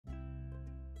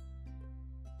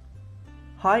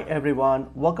Hi everyone,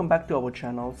 welcome back to our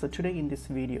channel. So today in this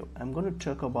video I'm going to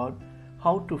talk about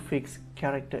how to fix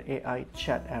character AI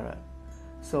chat error.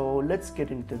 So let's get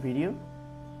into the video.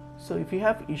 So if you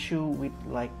have issue with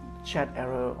like chat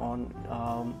error on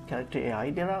character AI,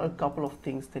 there are a couple of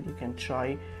things that you can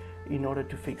try in order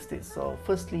to fix this. So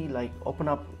firstly, like open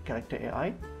up character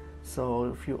AI.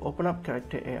 So if you open up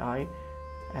character AI,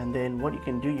 and then what you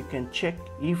can do, you can check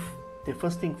if the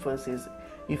first thing first is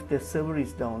if the server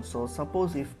is down. So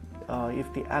suppose if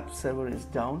the app server is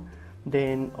down,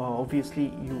 then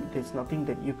obviously there's nothing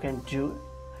that you can do,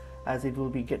 as it will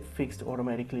be get fixed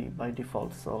automatically by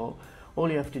default. So all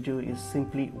you have to do is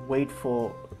simply wait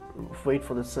for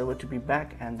the server to be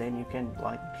back, and then you can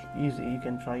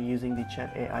try using the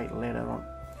chat AI later on.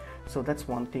 So that's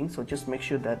one thing. So just make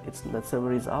sure that the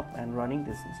server is up and running,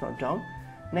 this is not down.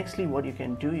 Nextly, what you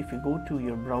can do, if you go to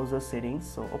your browser settings,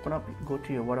 so go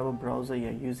to your whatever browser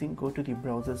you're using, go to the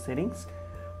browser settings,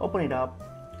 open it up,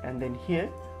 and then here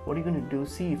what you're going to do,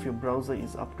 see if your browser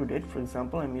is up to date. For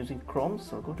example, I'm using Chrome,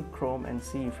 so go to Chrome and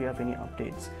see if you have any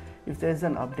updates. If there's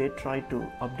an update, try to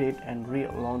update and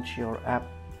relaunch your app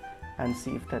and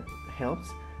see if that helps.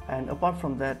 And apart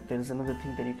from that, there's another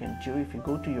thing that you can do. If you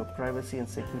go to your privacy and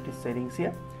security settings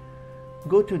here,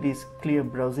 go to this clear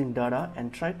browsing data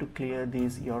and try to clear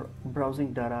your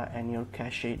browsing data and your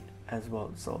cache as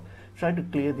well. So try to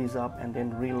clear these up and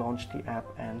then relaunch the app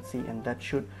and see, and that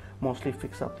should mostly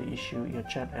fix up the issue, your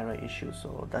chat error issue.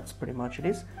 So that's pretty much it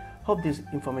is. Hope this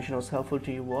information was helpful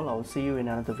to you all. I will see you in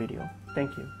another video.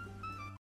 Thank you.